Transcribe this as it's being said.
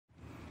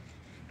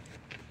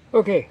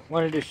Okay,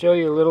 wanted to show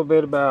you a little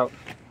bit about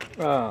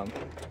the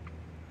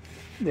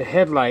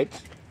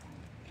headlights.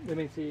 Let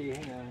me see,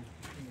 hang on.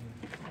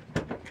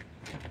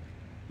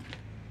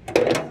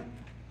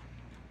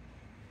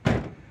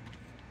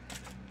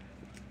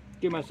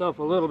 Give myself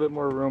a little bit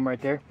more room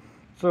right there.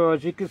 So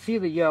as you can see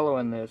the yellow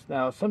in this.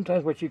 Now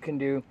sometimes what you can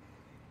do,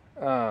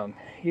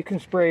 you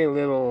can spray a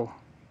little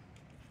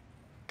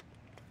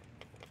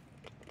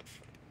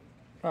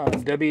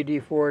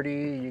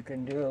WD-40, you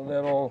can do a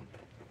little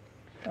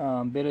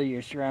bit of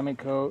your ceramic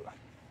coat,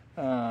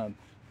 and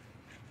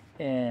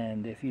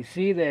if you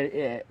see that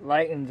it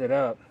lightens it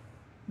up,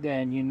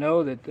 then you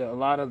know that a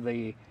lot of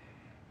the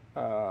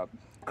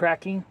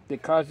cracking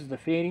that causes the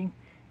fading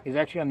is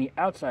actually on the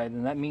outside,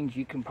 and that means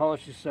you can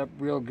polish this up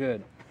real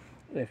good.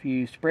 If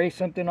you spray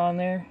something on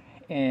there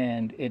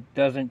and it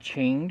doesn't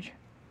change,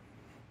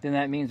 then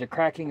that means the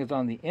cracking is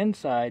on the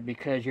inside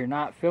because you're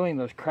not filling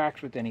those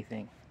cracks with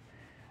anything.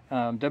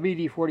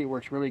 WD-40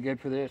 works really good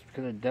for this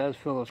because it does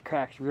fill those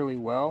cracks really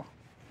well,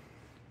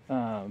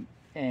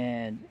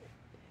 and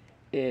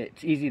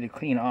it's easy to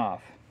clean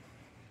off.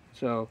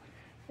 So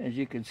as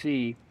you can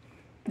see,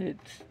 it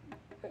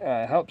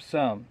helps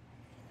some.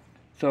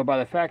 So by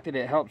the fact that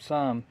it helps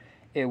some,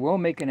 it will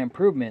make an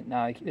improvement.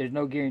 Now there's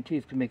no guarantee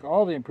it's going to make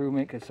all the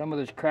improvement because some of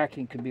this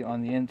cracking could be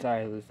on the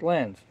inside of this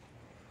lens.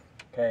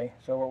 Okay,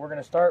 so what we're going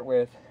to start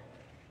with,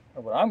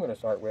 or what I'm going to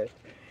start with,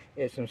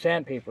 is some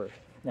sandpaper.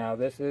 Now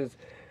this is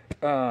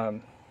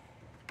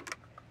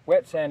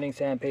wet sanding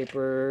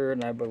sandpaper,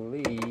 and I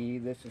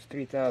believe this is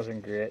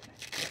 3000 grit.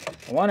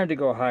 I wanted to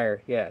go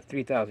higher, yeah,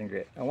 3000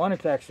 grit. I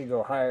wanted to actually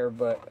go higher,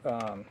 but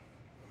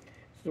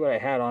this is what I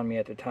had on me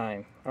at the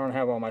time. I don't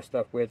have all my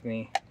stuff with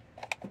me.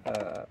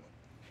 And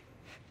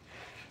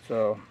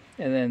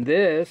then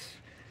this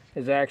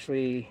is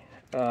actually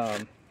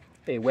a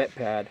wet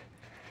pad.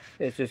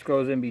 It just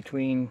goes in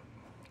between,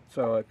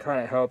 so it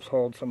kind of helps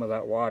hold some of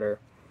that water.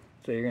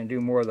 So you're going to do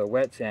more of the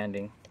wet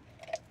sanding.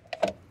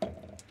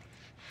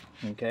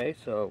 Okay,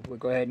 so we'll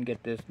go ahead and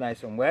get this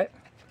nice and wet.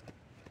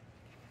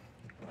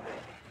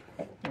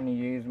 I'm going to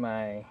use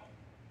my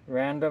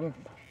random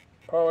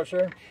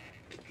polisher.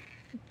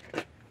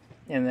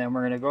 And then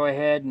we're going to go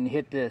ahead and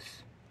hit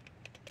this.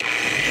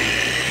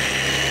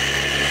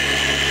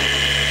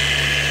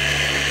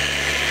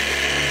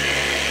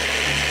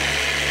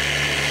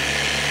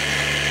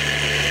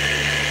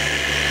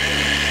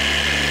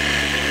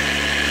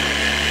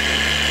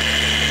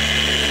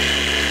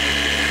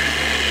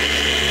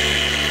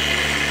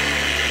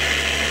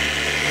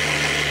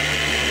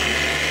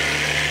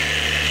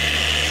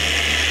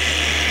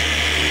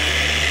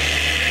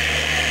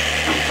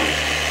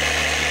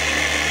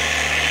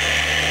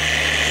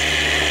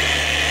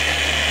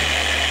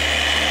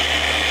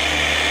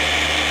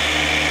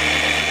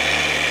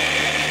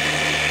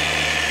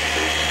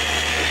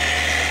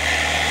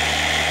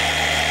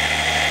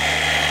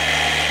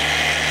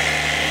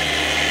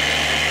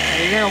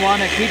 You're going to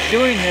want to keep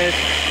doing this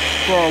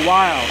for a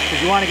while because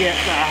you want to get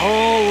that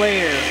whole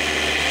layer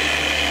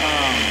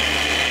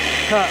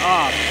cut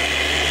off.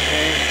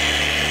 Okay?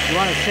 You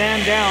want to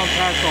sand down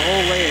past the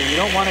whole layer. You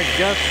don't want to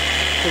just,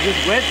 because this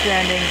wet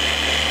sanding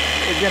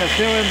is going to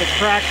fill in the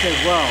cracks as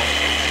well.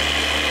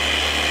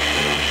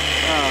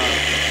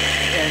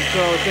 And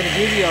so it's going to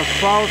give you a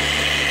false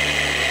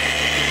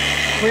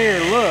clear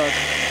look.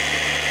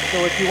 So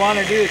what you want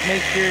to do is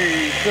make sure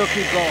you still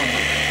keep going.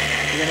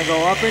 You're going to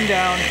go up and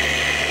down.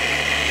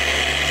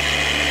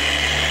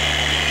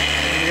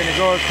 You're going to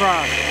go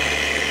across.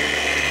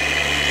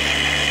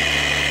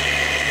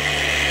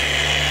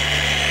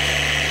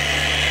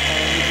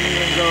 And you can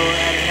even go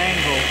at an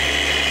angle.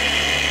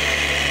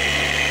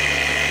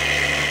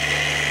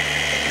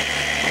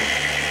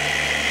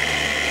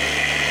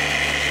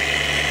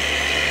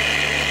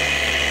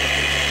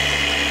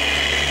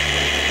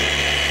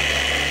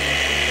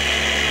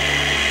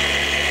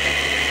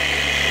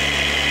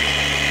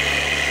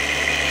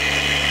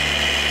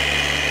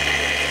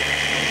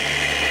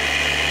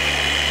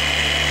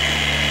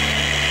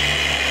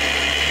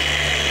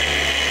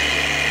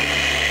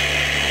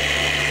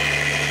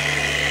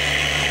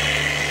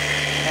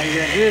 You're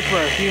going to do this for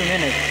a few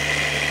minutes.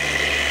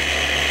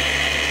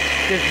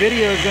 This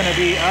video is going to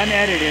be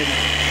unedited,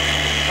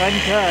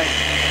 uncut,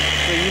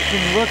 so you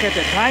can look at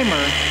the timer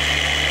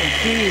and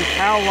see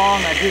how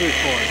long I do this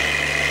for.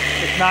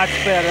 It's not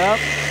sped up,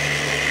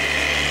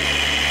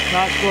 it's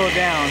not slowed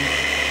down.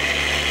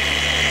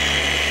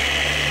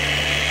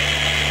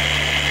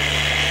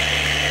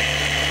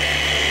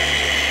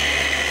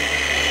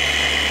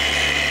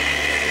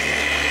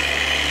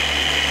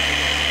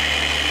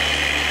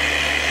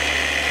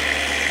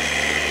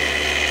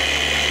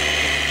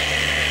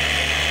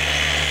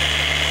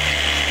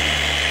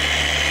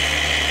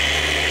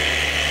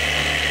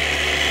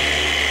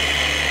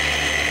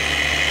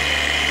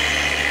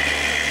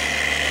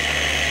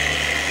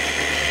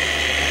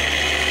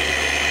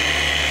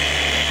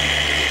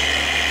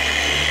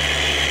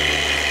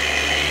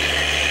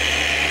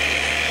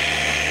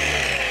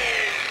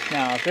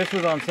 Now, if this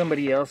was on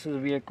somebody else's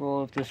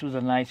vehicle, if this was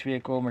a nice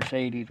vehicle,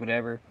 Mercedes,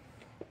 whatever,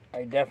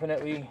 I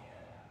definitely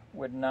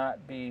would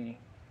not be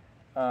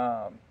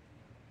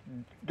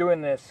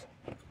doing this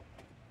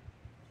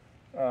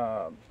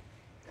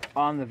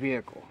on the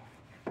vehicle.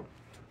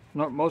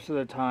 Most of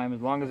the time,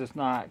 as long as it's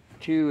not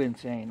too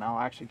insane, I'll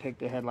actually take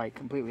the headlight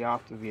completely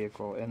off the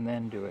vehicle and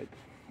then do it.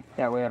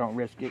 That way I don't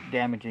risk it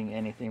damaging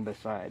anything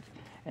besides.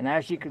 And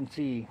as you can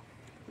see,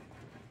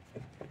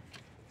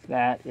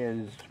 that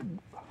is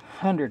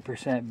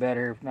 100%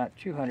 better, if not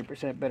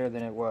 200% better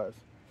than it was.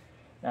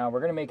 Now we're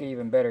going to make it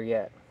even better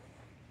yet.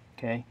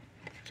 Okay,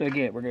 so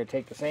again, we're going to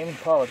take the same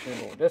polish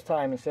remover. This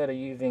time, instead of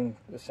using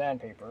the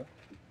sandpaper,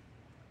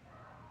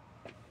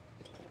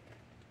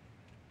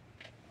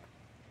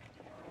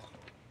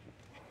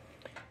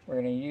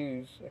 we're going to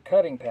use a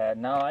cutting pad.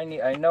 Now I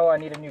know I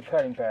need a new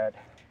cutting pad.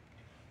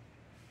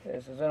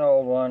 This is an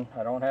old one.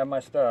 I don't have my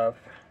stuff,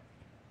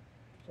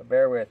 so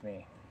bear with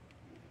me.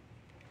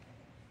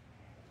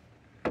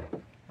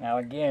 Now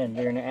again,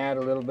 you're going to add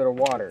a little bit of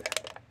water.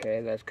 Okay,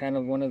 that's kind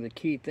of one of the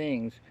key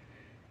things,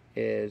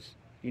 is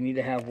you need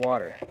to have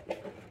water.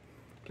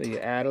 So you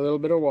add a little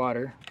bit of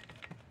water,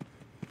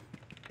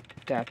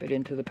 tap it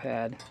into the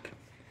pad,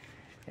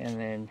 and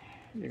then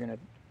you're going to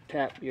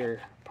tap your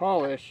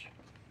polish.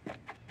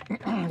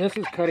 This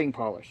is cutting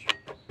polish.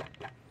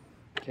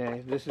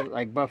 Okay, this is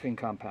like buffing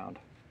compound.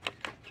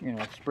 You're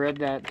going to spread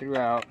that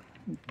throughout,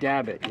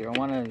 dab it. You don't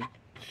want to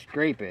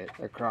scrape it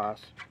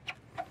across.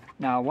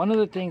 Now, one of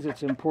the things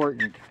that's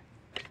important,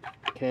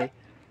 okay,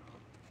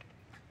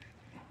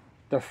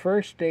 the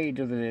first stage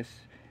of this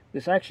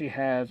actually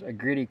has a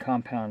gritty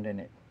compound in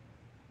it,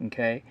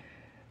 okay?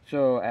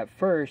 So at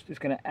first, it's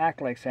going to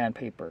act like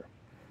sandpaper,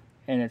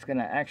 and it's going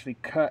to actually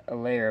cut a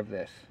layer of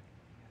this.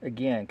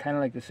 Again, kind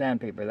of like the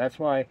sandpaper. That's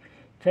why,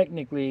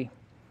 technically,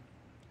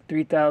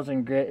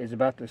 3000 grit is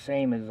about the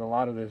same as a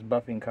lot of this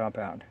buffing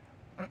compound.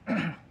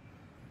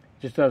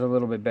 Just does a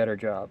little bit better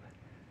job.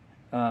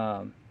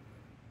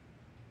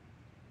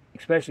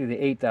 Especially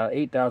the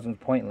 8000 is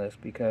pointless,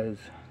 because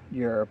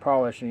your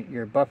polishing,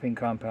 your buffing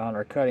compound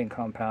or cutting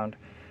compound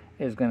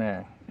is going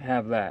to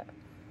have that.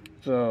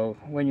 So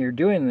when you're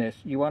doing this,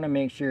 you want to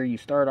make sure you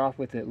start off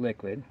with it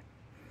liquid,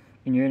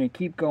 and you're going to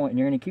keep going. And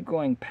you're going to keep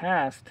going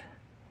past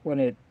when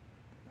it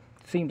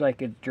seems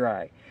like it's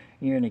dry.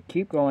 And you're going to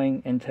keep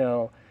going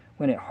until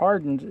when it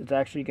hardens, it's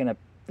actually going to,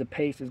 the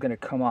paste is going to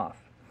come off.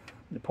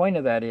 The point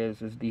of that is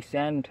the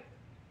sand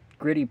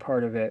gritty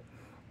part of it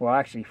will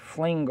actually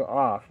fling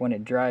off when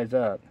it dries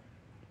up,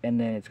 and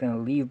then it's going to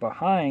leave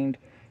behind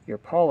your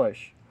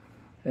polish,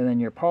 and then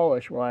your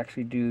polish will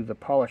actually do the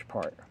polish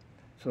part.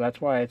 So that's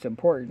why it's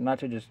important not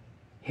to just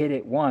hit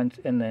it once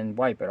and then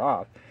wipe it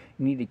off.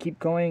 You need to keep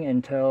going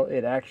until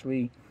it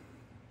actually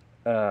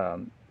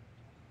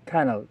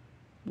kind of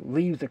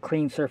leaves a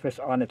clean surface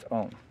on its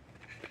own.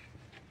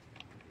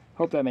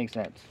 Hope that makes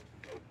sense.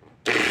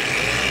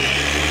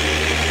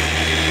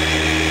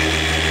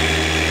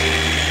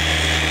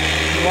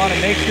 You want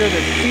to make sure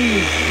the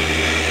speed,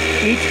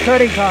 each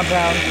cutting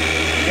compound is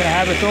going to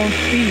have its own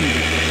speed.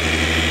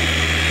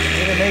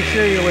 You're going to make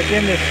sure you're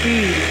within the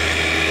speed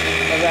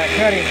of that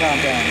cutting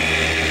compound.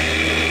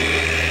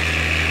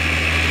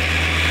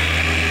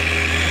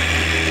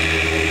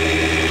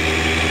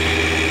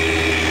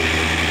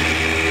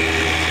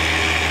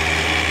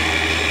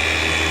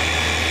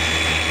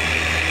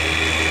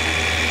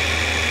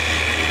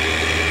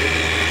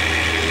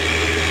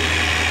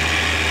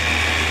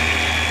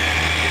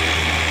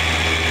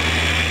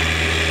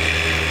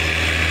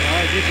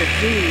 As you can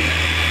see,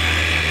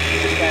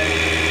 that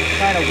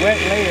kind of wet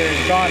layer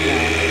is gone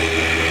now.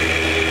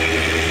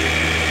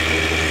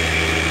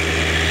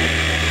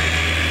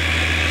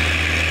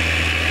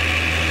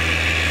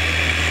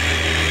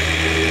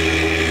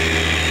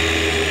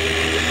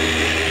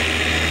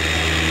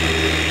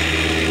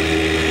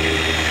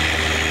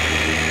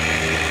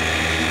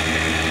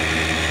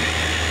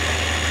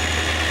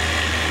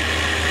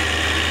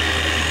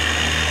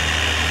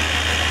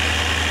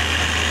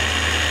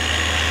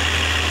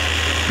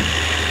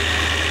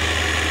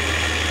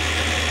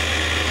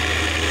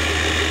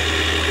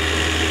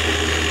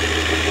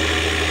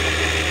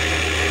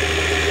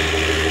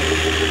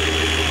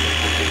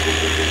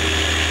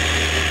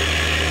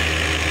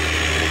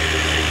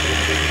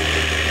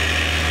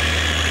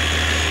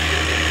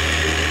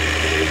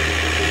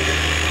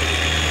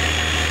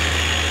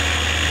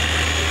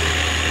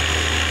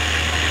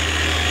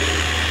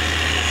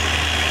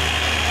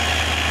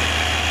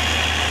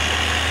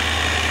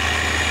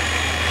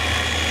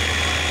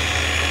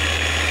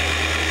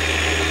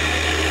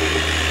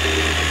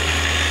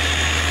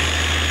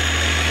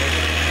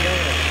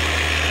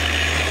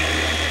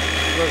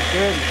 Looks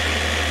good.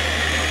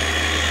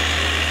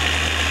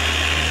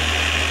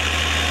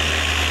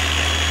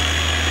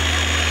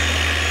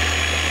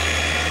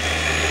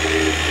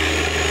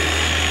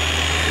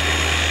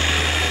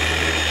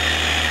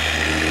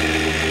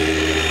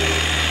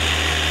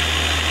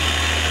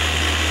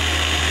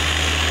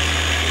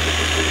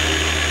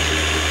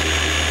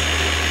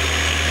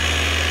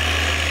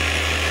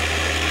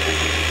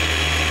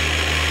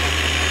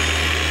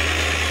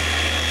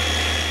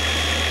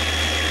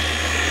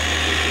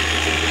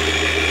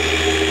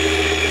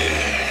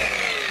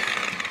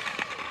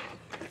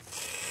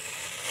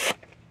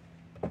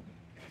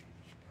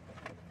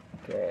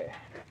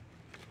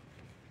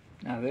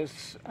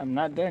 I'm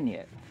not done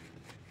yet.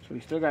 So we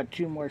still got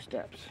 2 more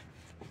steps.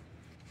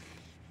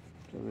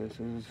 So this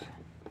is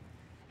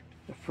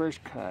the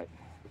first cut,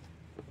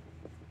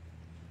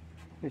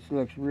 which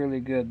looks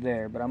really good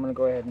there, but I'm going to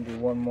go ahead and do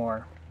one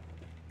more.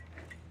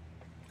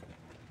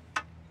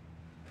 So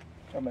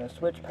I'm going to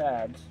switch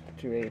pads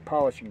to a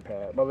polishing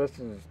pad. Well, this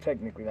is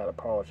technically not a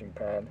polishing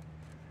pad,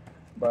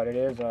 but it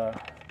is a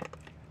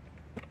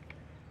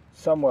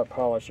somewhat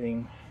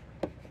polishing.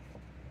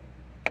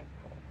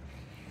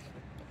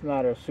 It's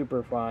not a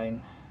super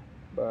fine,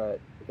 but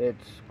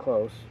it's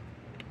close.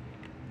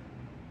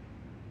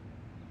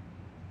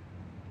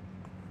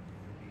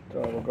 So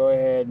we'll go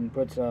ahead and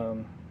put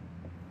some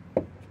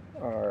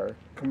our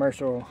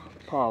commercial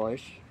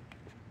polish.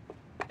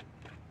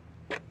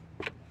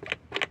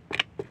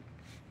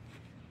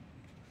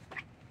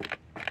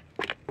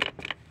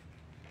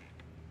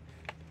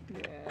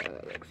 Yeah,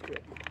 that looks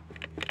good.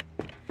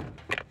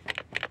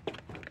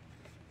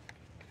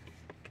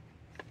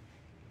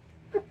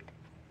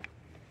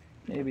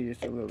 Maybe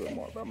just a little bit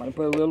more, but I'm going to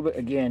put a little bit,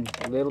 again,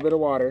 a little bit of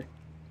water.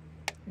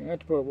 You have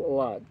to put a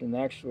lot, and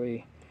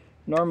actually,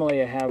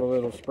 normally I have a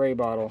little spray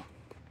bottle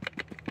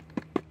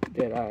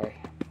that I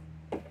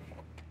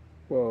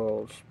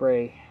will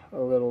spray a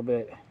little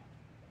bit.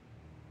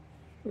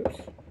 Oops.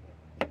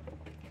 So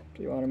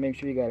you want to make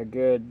sure you got a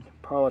good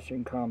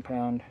polishing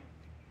compound.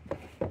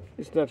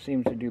 This stuff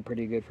seems to do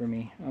pretty good for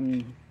me.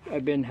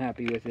 I've been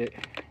happy with it.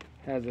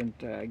 Hasn't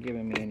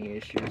given me any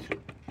issues.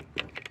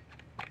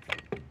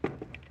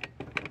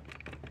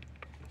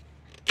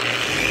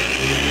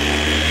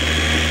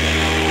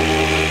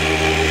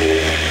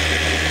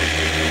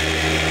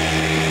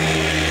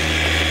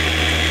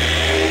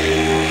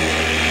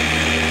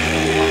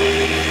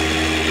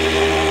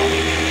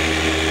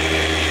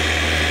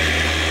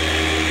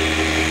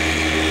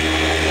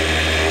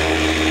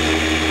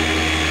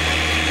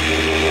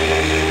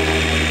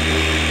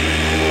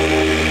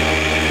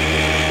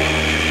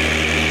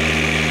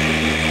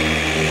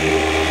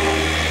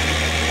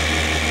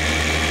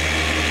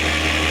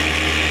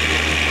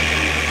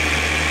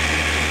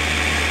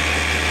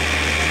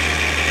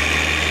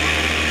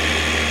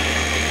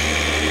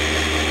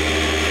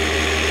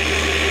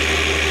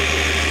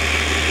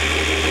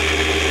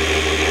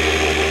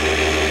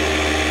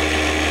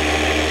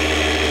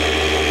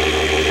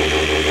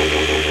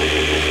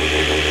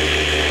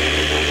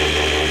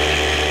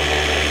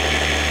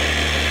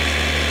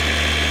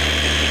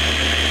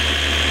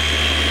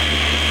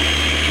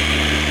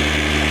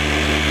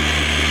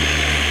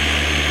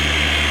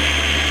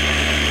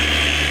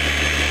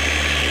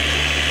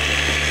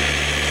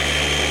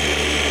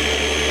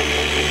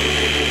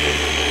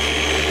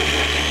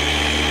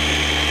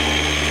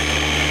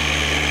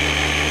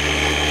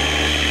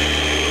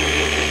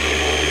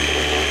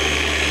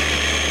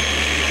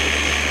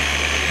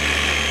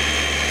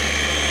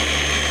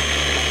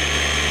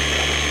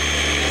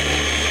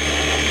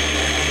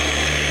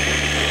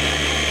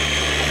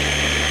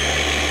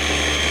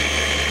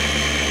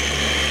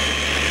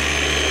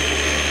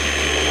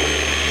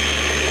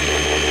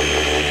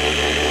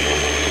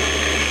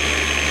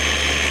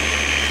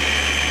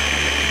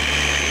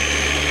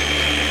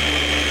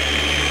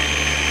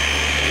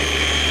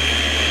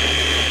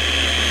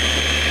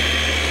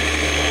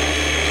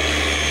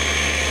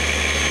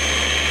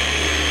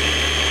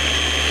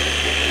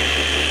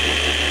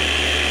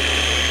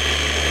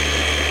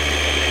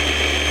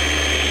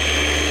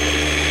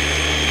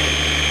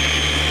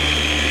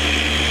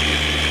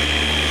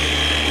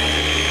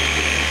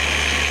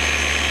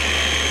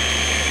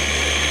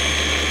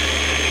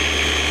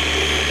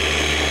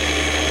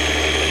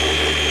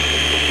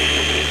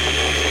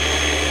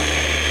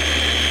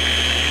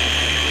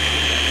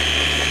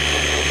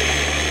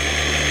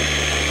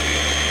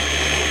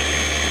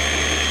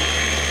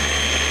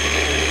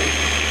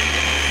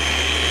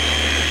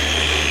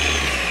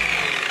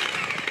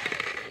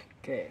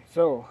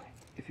 So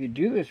if you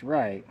do this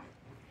right,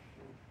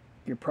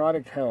 your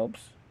product helps.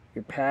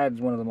 Your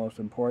pad's one of the most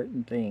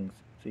important things.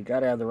 So you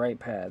got to have the right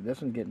pad. This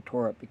one's getting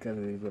tore up because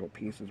of these little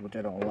pieces, which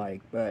I don't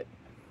like. But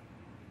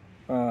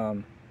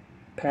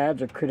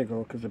pads are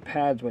critical because the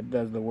pad's what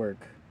does the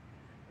work.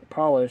 The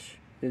polish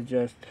is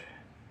just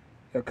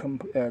a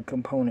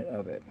component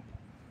of it.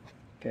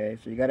 Okay,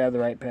 so you got to have the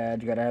right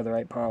pad. You got to have the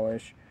right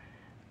polish.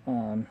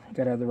 You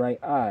got to have the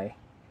right eye.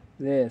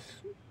 This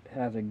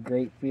has a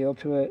great feel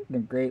to it and a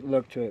great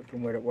look to it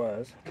from what it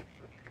was.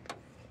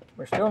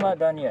 We're still not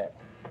done yet.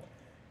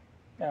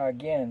 Now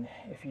again,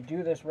 if you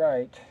do this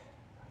right,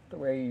 the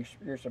way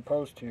you're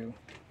supposed to, you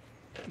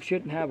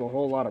shouldn't have a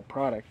whole lot of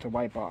product to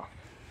wipe off,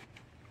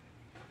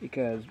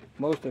 because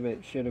most of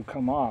it should have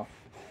come off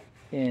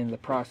in the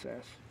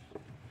process.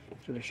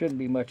 So there shouldn't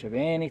be much of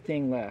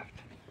anything left.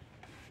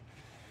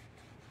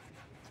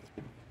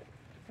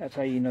 That's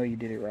how you know you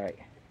did it right.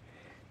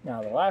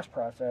 Now the last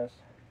process,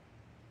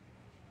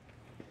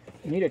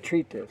 you need to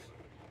treat this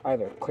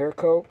either clear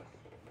coat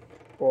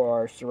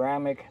or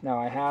ceramic. Now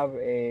I have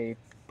a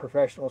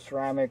professional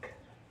ceramic.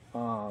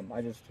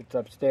 It's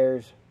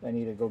upstairs. I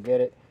need to go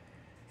get it.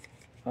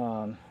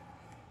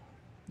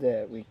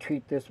 That we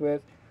treat this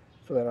with.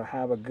 so that it'll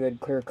have a good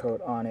clear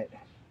coat on it,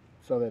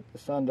 so that the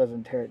sun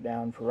doesn't tear it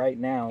down. For right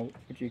now,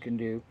 what you can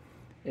do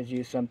is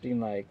use something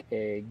like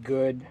a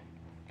good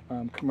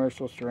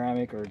commercial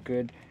ceramic or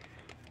good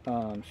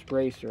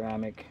spray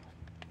ceramic.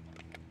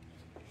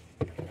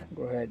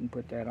 Go ahead and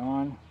put that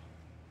on.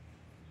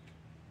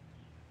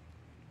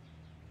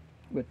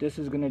 What this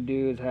is going to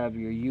do is have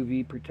your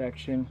UV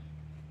protection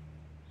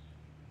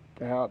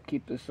to help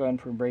keep the sun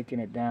from breaking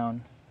it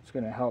down. It's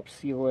going to help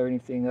seal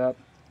everything up,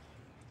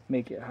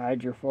 make it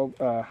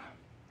hydrophobic,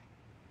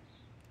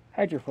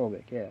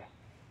 yeah,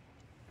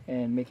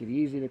 and make it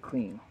easy to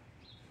clean.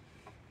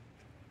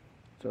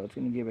 So it's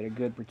going to give it a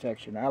good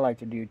protection. I like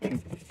to do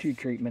two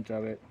treatments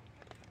of it.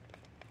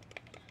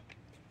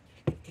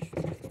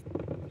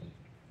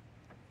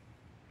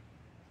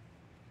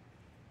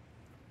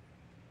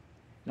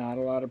 Not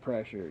a lot of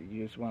pressure.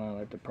 You just want to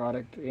let the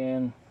product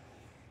in,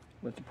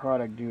 let the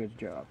product do its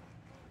job.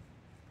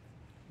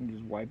 You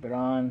just wipe it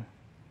on.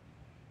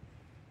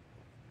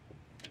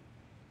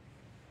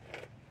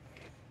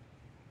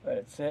 Let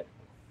it sit.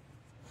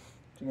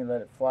 So you can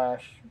let it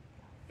flash.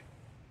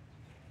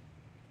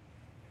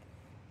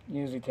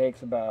 Usually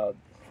takes about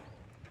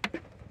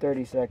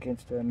 30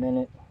 seconds to a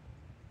minute.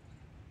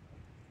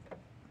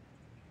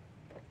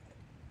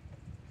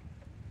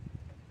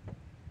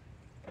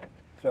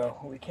 So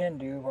what we can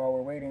do while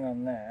we're waiting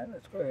on that,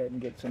 let's go ahead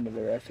and get some of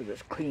the rest of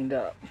this cleaned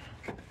up.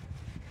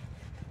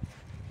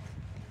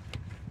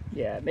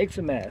 Yeah, it makes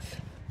a mess,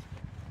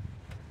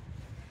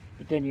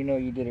 but then you know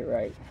you did it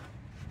right.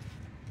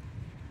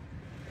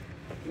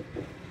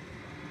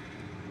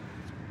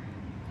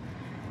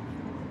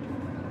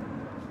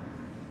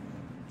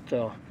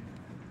 So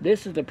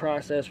this is the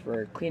process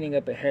for cleaning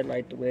up a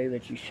headlight the way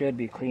that you should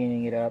be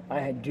cleaning it up.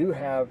 I do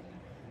have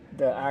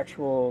the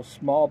actual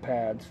small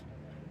pads.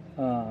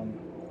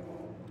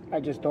 I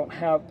just don't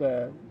have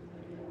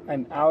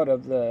I'm out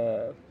of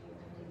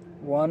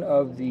one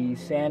of the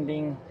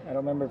sanding. I don't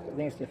remember, I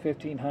think it's the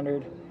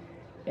 1500,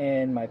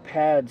 and my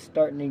pad's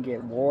starting to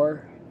get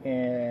wore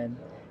and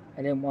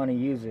I didn't want to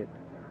use it.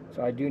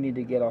 So I do need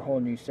to get a whole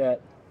new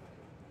set.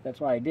 That's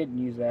why I didn't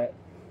use that.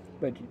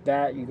 But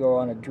that, you go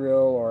on a drill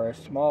or a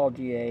small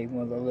DA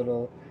with a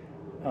little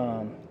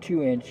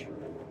 2-inch,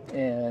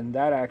 and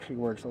that actually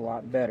works a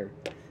lot better.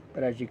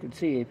 But as you can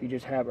see, if you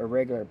just have a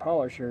regular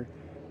polisher,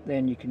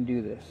 then you can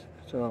do this.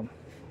 So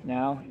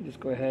now you just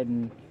go ahead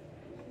and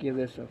give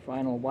this a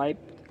final wipe,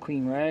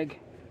 clean rag.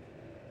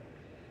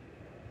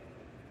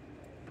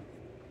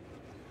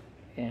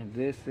 And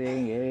this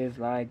thing is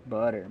like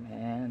butter,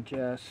 man,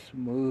 just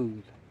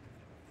smooth.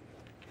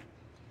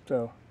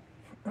 So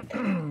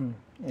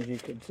as you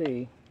can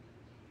see,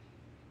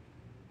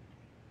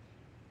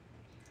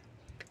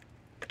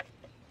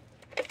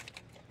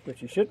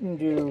 which you shouldn't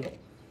do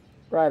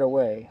right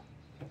away,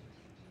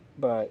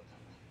 but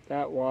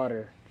that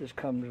water just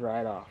comes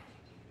right off.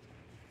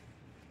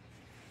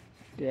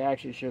 You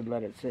actually should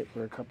let it sit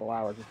for a couple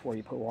hours before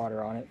you put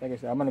water on it. Like I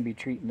said, I'm going to be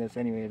treating this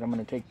anyways. I'm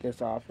going to take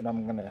this off and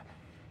I'm going to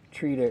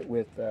treat it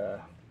with the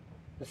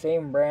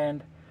same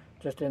brand,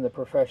 just in the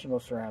professional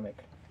ceramic.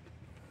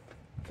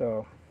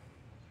 So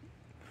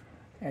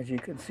as you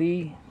can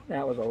see,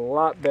 that was a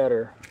lot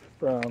better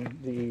from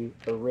the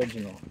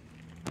original.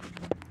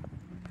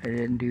 I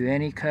didn't do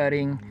any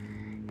cutting,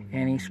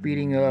 any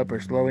speeding up or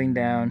slowing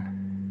down.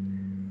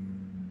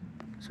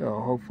 So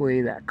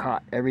hopefully that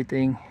caught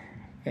everything,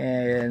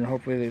 and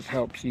hopefully this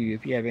helps you.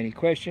 If you have any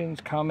questions,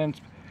 comments,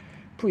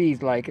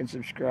 please like and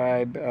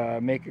subscribe.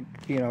 Make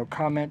a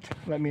comment.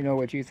 Let me know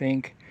what you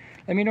think.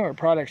 Let me know what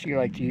products you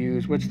like to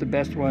use. What's the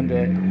best one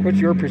what's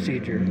your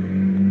procedure?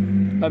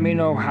 Let me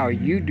know how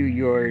you do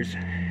yours,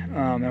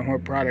 and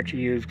what products you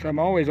use, because I'm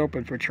always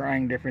open for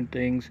trying different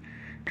things,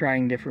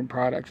 trying different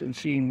products, and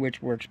seeing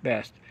which works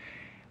best.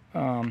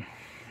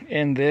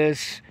 In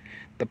this,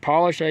 the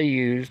polish I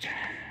used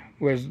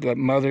was the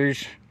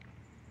Mother's.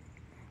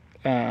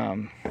 I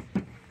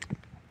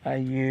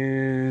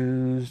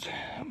used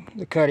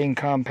the cutting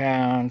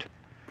compound.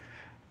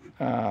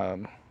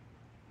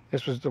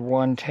 This was the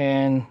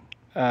 110.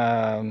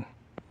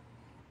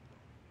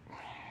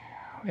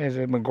 Is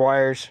it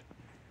McGuire's?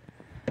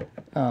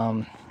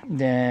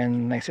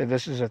 Then, like I said,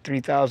 this is a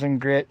 3000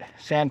 grit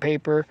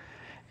sandpaper,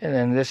 and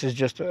then this is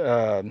just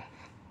a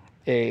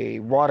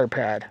water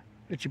pad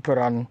that you put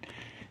on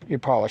your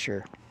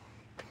polisher.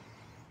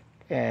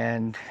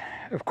 And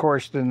of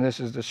course, then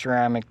this is the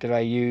ceramic that I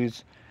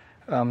use.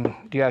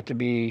 You have to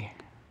be,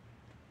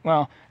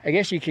 well, I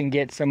guess you can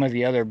get some of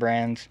the other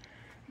brands,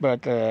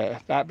 but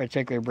that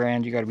particular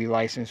brand, you got to be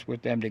licensed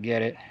with them to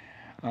get it.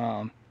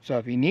 So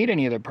if you need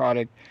any other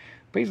product,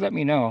 please let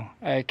me know.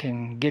 I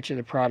can get you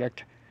the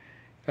product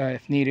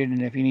if needed,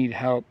 and if you need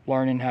help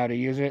learning how to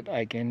use it,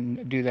 I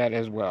can do that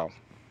as well.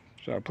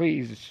 So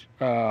please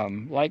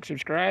like,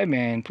 subscribe,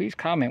 and please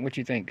comment what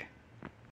you think.